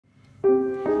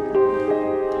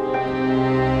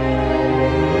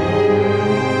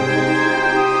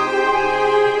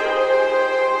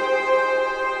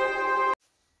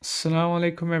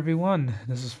Assalamu alaikum everyone.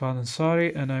 This is Fadlan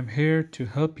Sari and I'm here to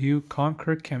help you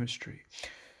conquer chemistry.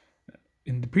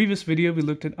 In the previous video, we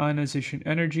looked at ionization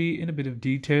energy in a bit of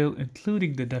detail,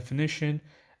 including the definition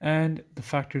and the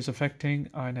factors affecting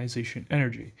ionization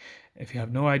energy. If you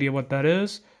have no idea what that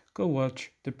is, go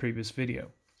watch the previous video.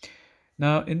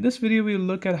 Now, in this video, we'll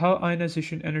look at how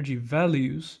ionization energy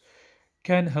values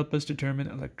can help us determine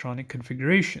electronic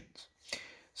configurations.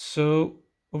 So,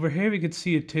 over here we could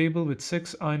see a table with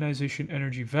 6 ionization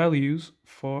energy values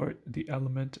for the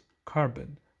element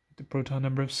carbon. The proton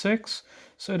number of 6,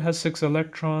 so it has 6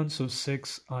 electrons, so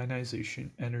 6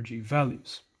 ionization energy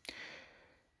values.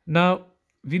 Now,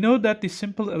 we know that the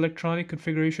simple electronic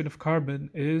configuration of carbon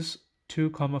is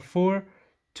 2, 4,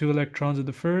 2 electrons in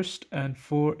the first and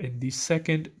 4 in the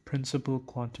second principal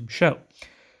quantum shell.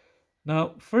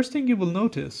 Now, first thing you will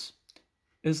notice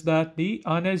is that the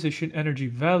ionization energy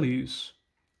values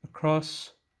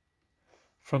across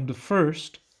from the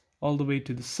first all the way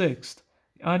to the sixth,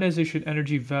 the ionization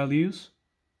energy values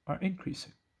are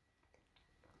increasing.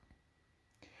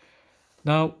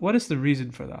 Now, what is the reason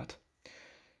for that?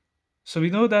 So we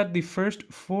know that the first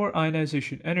 4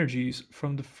 ionization energies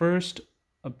from the first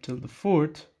up till the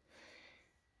fourth,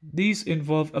 these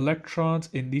involve electrons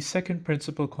in the second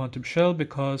principal quantum shell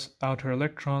because outer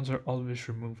electrons are always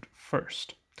removed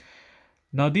first.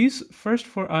 Now these first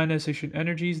 4 ionization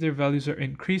energies, their values are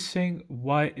increasing.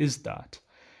 Why is that?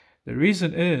 The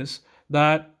reason is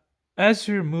that as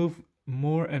you remove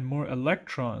more and more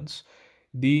electrons,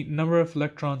 the number of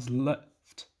electrons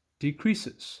left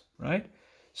decreases, right?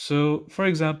 So for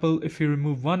example, if you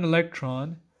remove 1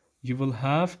 electron, you will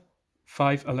have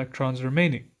 5 electrons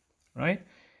remaining, right?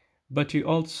 But you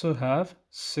also have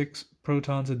 6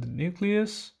 protons in the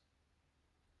nucleus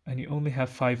and you only have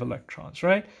 5 electrons,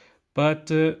 right?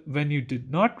 But when you did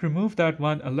not remove that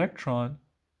 1 electron,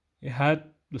 you had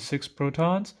the 6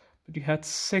 protons, but you had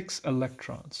 6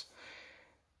 electrons.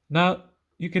 Now,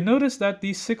 you can notice that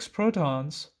these 6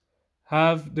 protons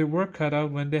have their work cut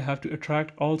out when they have to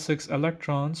attract all 6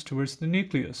 electrons towards the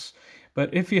nucleus.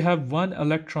 But if you have 1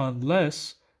 electron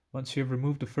less, once you have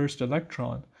removed the first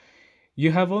electron,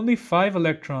 you have only 5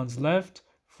 electrons left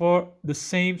for the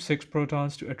same 6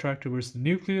 protons to attract towards the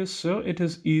nucleus, so it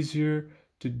is easier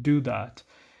to do that.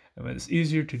 And when it's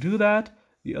easier to do that,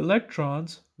 the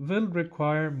electrons will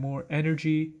require more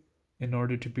energy in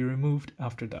order to be removed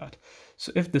after that.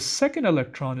 So if the second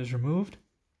electron is removed,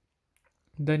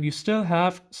 then you still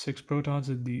have 6 protons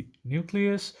in the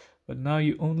nucleus, but now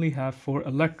you only have 4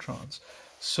 electrons.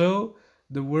 So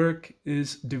the work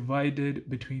is divided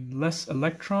between less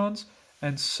electrons,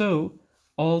 and so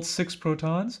all 6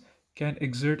 protons can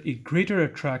exert a greater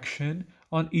attraction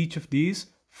on each of these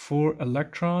 4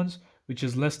 electrons, which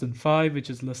is less than 5, which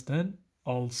is less than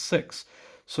all 6.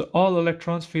 So all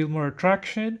electrons feel more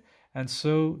attraction and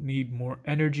so need more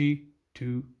energy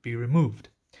to be removed.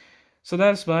 So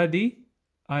that's why the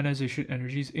ionization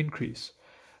energies increase.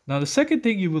 Now the second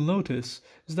thing you will notice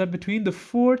is that between the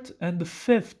 4th and the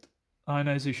 5th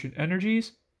ionization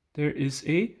energies, there is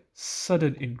a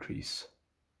sudden increase.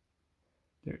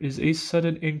 There is a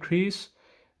sudden increase.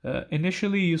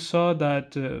 Initially you saw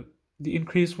that the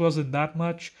increase wasn't that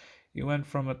much. You went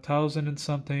from 1,000 and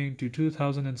something to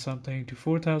 2,000 and something to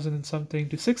 4,000 and something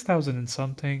to 6,000 and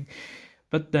something.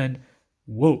 But then,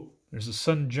 whoa, there's a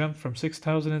sudden jump from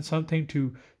 6,000 and something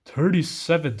to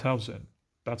 37,000.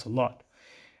 That's a lot.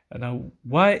 And now,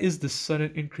 why is this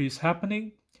sudden increase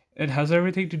happening? It has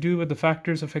everything to do with the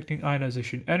factors affecting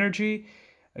ionization energy.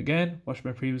 Again, watch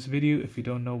my previous video if you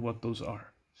don't know what those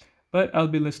are. But I'll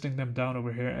be listing them down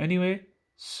over here anyway.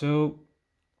 So,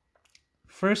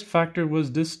 first factor was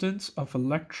distance of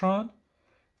electron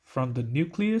from the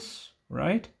nucleus,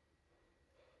 right?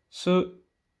 So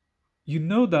you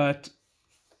know that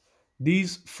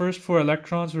these first 4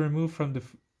 electrons were removed from the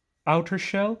outer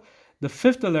shell. The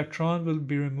 5th electron will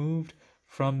be removed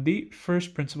from the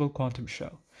first principal quantum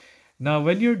shell. Now,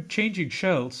 when you're changing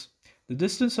shells, the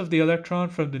distance of the electron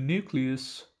from the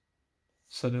nucleus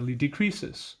suddenly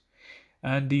decreases.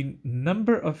 And the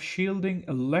number of shielding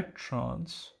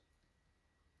electrons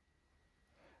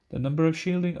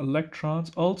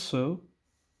also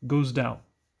goes down,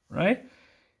 right?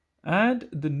 And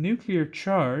the nuclear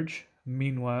charge,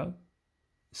 meanwhile,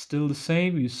 is still the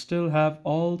same. You still have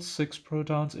all 6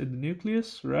 protons in the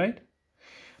nucleus, right?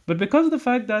 But because of the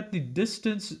fact that the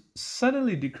distance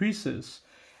suddenly decreases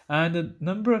and the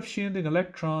number of shielding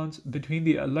electrons between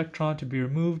the electron to be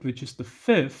removed, which is the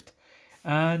 5th,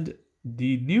 and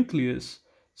the nucleus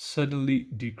suddenly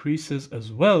decreases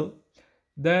as well,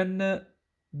 then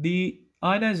the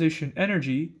ionization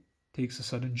energy takes a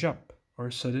sudden jump or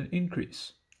a sudden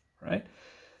increase, right?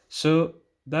 So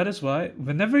that is why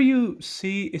whenever you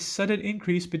see a sudden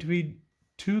increase between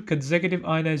two consecutive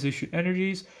ionization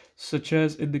energies, such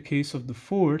as in the case of the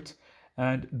fourth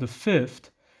and the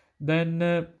fifth,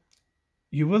 then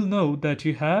you will know that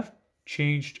you have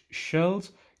changed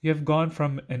shells. You have gone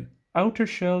from an outer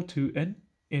shell to an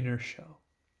inner shell.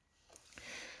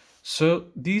 So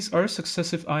these are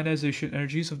successive ionization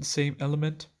energies of the same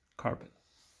element, carbon.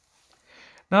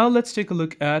 Now let's take a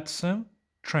look at some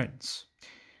trends.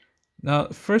 Now,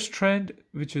 the first trend,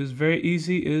 which is very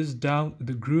easy, is down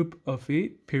the group of a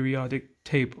periodic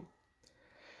table.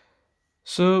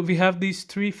 So we have these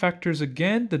three factors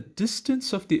again. The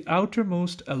distance of the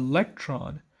outermost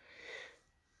electron,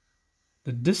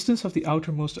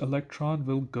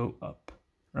 will go up,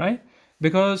 right?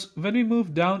 Because when we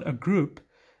move down a group,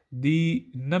 the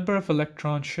number of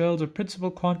electron shells or principal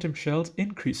quantum shells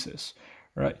increases,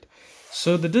 right?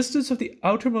 So the distance of the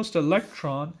outermost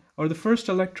electron, or the first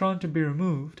electron to be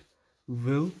removed,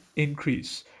 will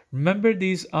increase. Remember,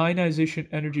 these ionization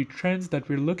energy trends that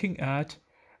we're looking at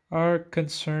are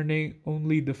concerning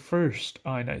only the first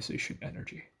ionization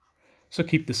energy. So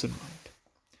keep this in mind.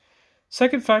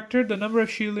 Second factor, the number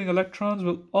of shielding electrons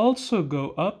will also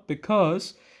go up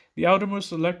because the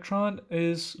outermost electron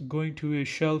is going to a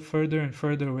shell further and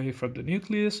further away from the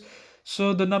nucleus.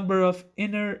 So the number of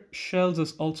inner shells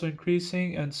is also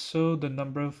increasing, and so the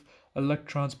number of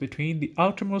electrons between the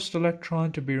outermost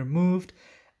electron to be removed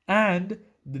and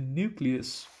the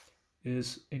nucleus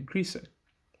is increasing.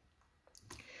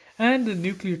 And the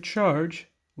nuclear charge,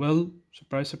 well,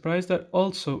 surprise, surprise, that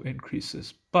also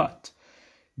increases. But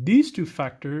these two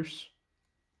factors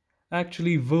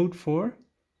actually vote for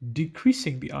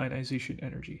decreasing the ionization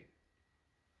energy,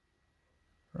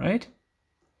 right?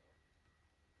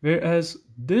 Whereas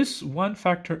this one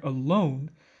factor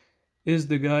alone is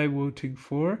the guy voting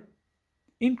for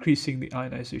increasing the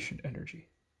ionization energy.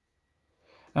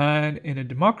 And in a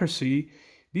democracy,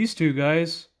 these two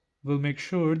guys will make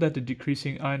sure that the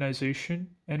decreasing ionization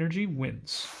energy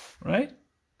wins, right?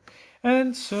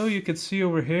 And so you can see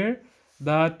over here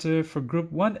that for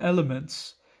group 1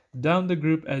 elements, down the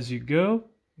group as you go,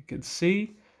 you can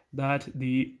see that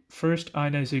the first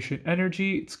ionization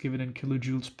energy, it's given in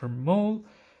kilojoules per mole,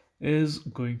 is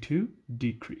going to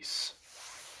decrease.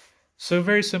 So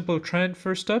very simple trend.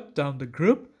 First up, down the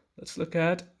group, let's look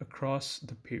at across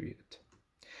the period.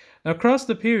 Now across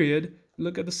the period,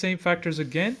 look at the same factors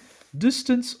again.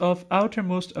 Distance of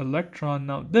outermost electron,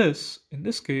 now this, in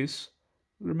this case,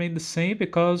 will remain the same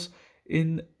because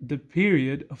in the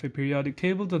period of a periodic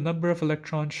table, the number of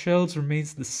electron shells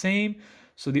remains the same.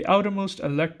 So the outermost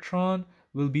electron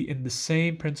will be in the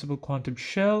same principal quantum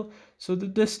shell. So the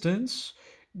distance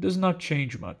does not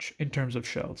change much in terms of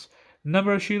shells.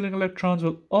 Number of shielding electrons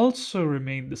will also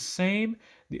remain the same.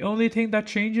 The only thing that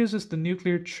changes is the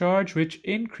nuclear charge, which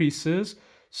increases.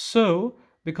 So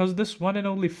because this one and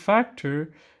only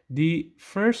factor, the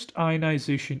first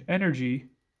ionization energy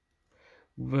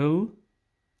will,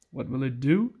 what will it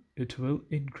do? It will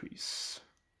increase.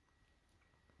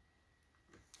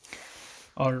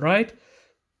 All right,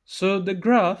 so the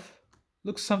graph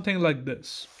looks something like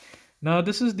this. Now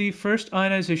this is the first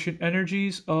ionization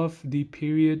energies of the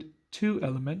period 2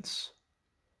 elements.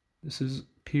 This is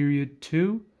period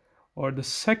 2, or the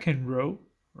second row,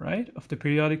 right, of the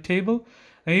periodic table.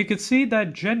 And you can see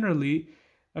that generally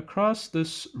across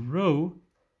this row,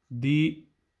 the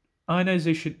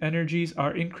ionization energies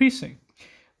are increasing.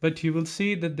 But you will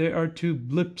see that there are two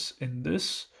blips in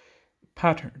this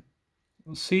pattern.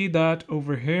 You'll see that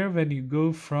over here, when you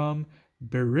go from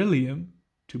beryllium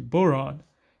to boron,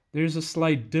 there's a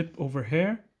slight dip over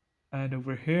here, and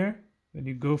over here, when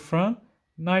you go from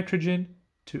nitrogen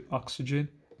to oxygen,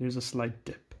 there's a slight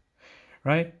dip,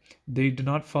 right? They do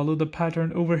not follow the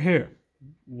pattern over here.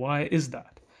 Why is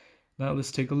that? Now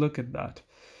let's take a look at that.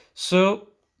 So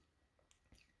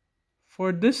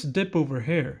for this dip over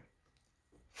here,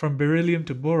 from beryllium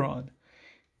to boron,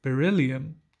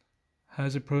 beryllium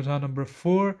has a proton number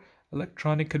 4,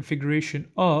 electronic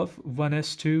configuration of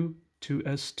 1s2,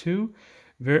 2s2,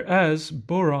 whereas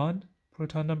boron,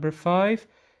 proton number 5,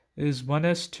 is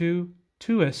 1s2,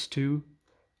 2s2,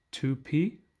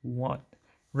 2p1.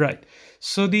 Right,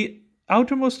 so the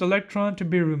outermost electron to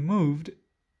be removed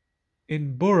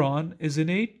in boron is in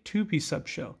a 2p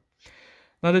subshell.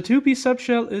 Now the 2p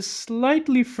subshell is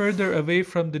slightly further away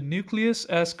from the nucleus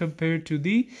as compared to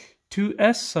the 2s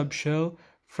subshell,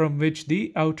 from which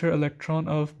the outer electron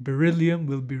of beryllium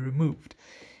will be removed.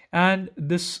 And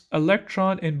this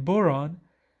electron in boron,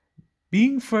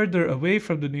 being further away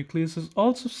from the nucleus, is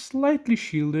also slightly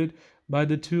shielded by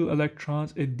the 2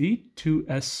 electrons in the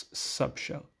 2s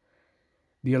subshell.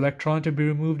 The electron to be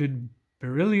removed in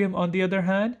beryllium, on the other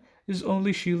hand, is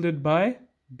only shielded by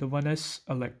the 1s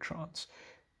electrons.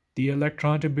 The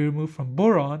electron to be removed from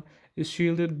boron is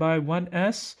shielded by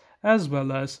 1s as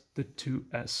well as the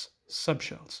 2s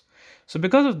subshells. So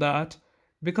because of that,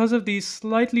 because of the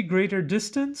slightly greater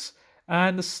distance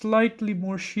and slightly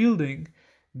more shielding,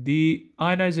 the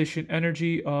ionization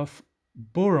energy of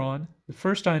boron, the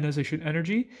first ionization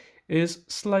energy, is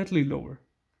slightly lower.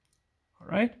 All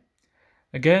right.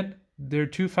 Again, there are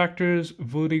two factors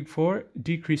voting for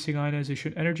decreasing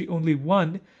ionization energy, only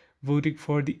one voting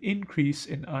for the increase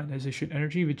in ionization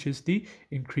energy, which is the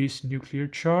increased nuclear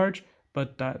charge,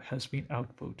 but that has been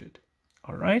outvoted.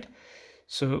 All right.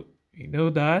 So we know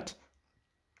that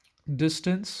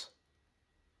distance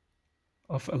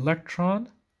of electron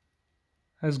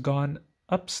has gone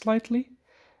up slightly,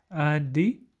 and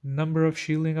the number of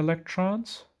shielding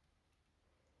electrons,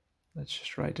 let's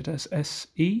just write it as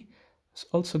Se, has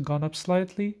also gone up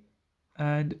slightly,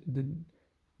 and the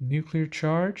nuclear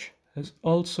charge has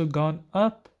also gone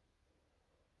up.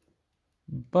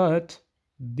 But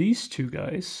these two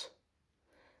guys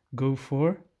go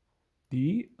for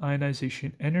the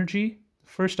ionization energy,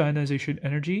 first ionization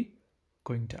energy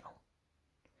going down,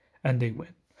 and they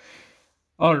win.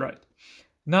 All right.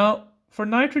 Now, for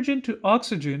nitrogen to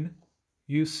oxygen,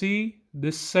 you see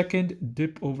this second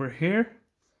dip over here.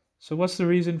 So what's the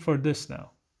reason for this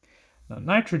now? Now,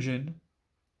 nitrogen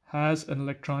has an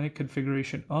electronic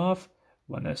configuration of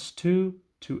 1s2,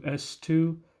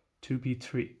 2s2,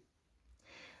 2p3.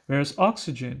 Whereas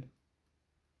oxygen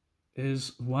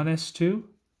is 1s2,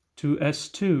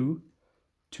 2s2,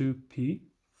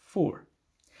 2p4.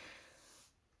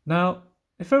 Now,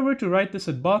 if I were to write this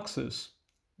in boxes,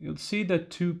 you'll see that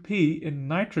 2p in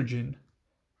nitrogen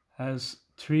has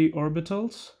 3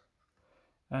 orbitals,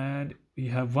 and we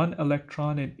have 1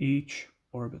 electron in each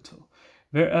orbital.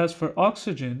 Whereas for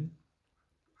oxygen,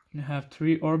 you have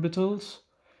 3 orbitals.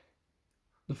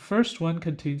 The first one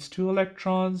contains 2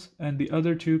 electrons, and the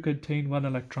other 2 contain 1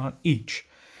 electron each.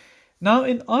 Now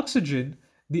in oxygen,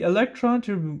 the electron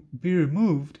to be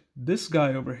removed, this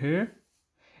guy over here,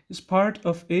 is part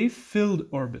of a filled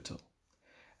orbital.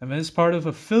 And when it's part of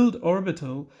a filled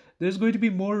orbital, there's going to be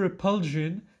more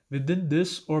repulsion within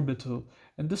this orbital.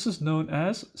 And this is known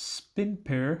as spin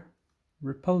pair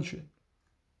repulsion.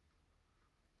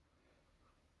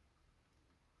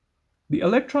 The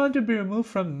electron to be removed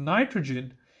from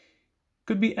nitrogen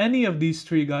could be any of these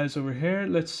 3 guys over here.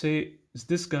 Let's say it's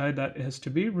this guy that has to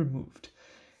be removed.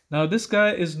 Now this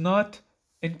guy is not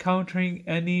encountering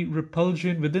any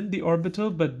repulsion within the orbital,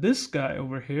 but this guy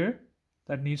over here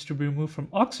that needs to be removed from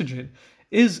oxygen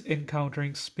is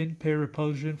encountering spin pair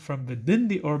repulsion from within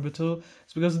the orbital.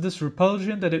 It's because of this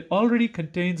repulsion that it already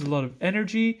contains a lot of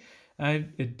energy,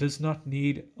 and it does not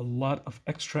need a lot of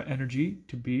extra energy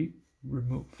to be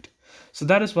removed. So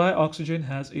that is why oxygen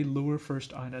has a lower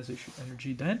first ionization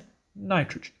energy than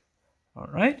nitrogen. All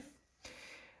right.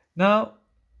 Now,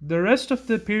 the rest of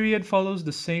the period follows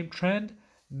the same trend.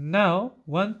 Now,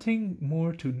 one thing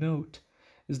more to note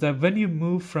is that when you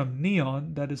move from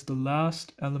neon, that is the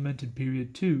last element in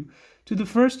period 2, to the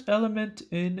first element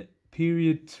in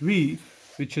period 3,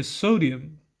 which is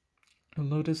sodium, you'll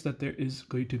notice that there is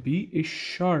going to be a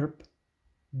sharp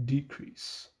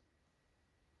decrease.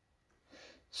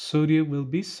 Sodium will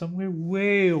be somewhere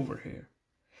way over here.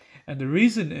 And the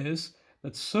reason is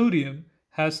that sodium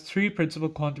has 3 principal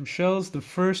quantum shells. The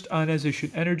first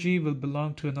ionization energy will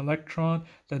belong to an electron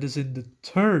that is in the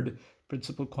 3rd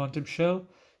principal quantum shell.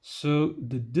 So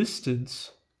the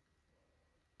distance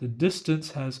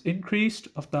has increased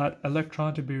of that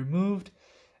electron to be removed,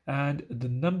 and the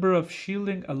number of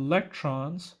shielding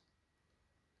electrons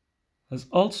has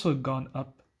also gone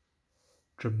up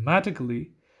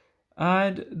dramatically.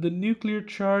 And the nuclear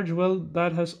charge, well,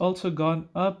 that has also gone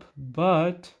up,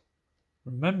 but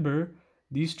remember,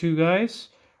 these 2 guys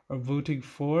are voting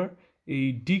for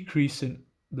a decrease in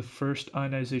the first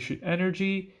ionization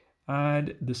energy,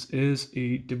 and this is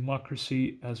a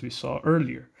democracy as we saw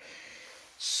earlier.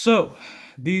 So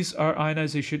these are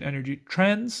ionization energy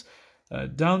trends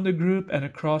down the group and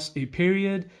across a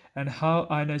period, and how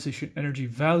ionization energy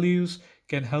values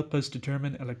can help us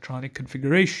determine electronic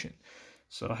configuration.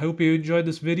 So I hope you enjoyed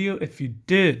this video. If you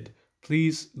did,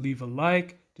 please leave a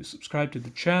like, to subscribe to the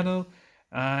channel,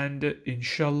 and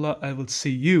inshallah I will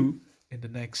see you in the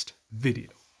next video.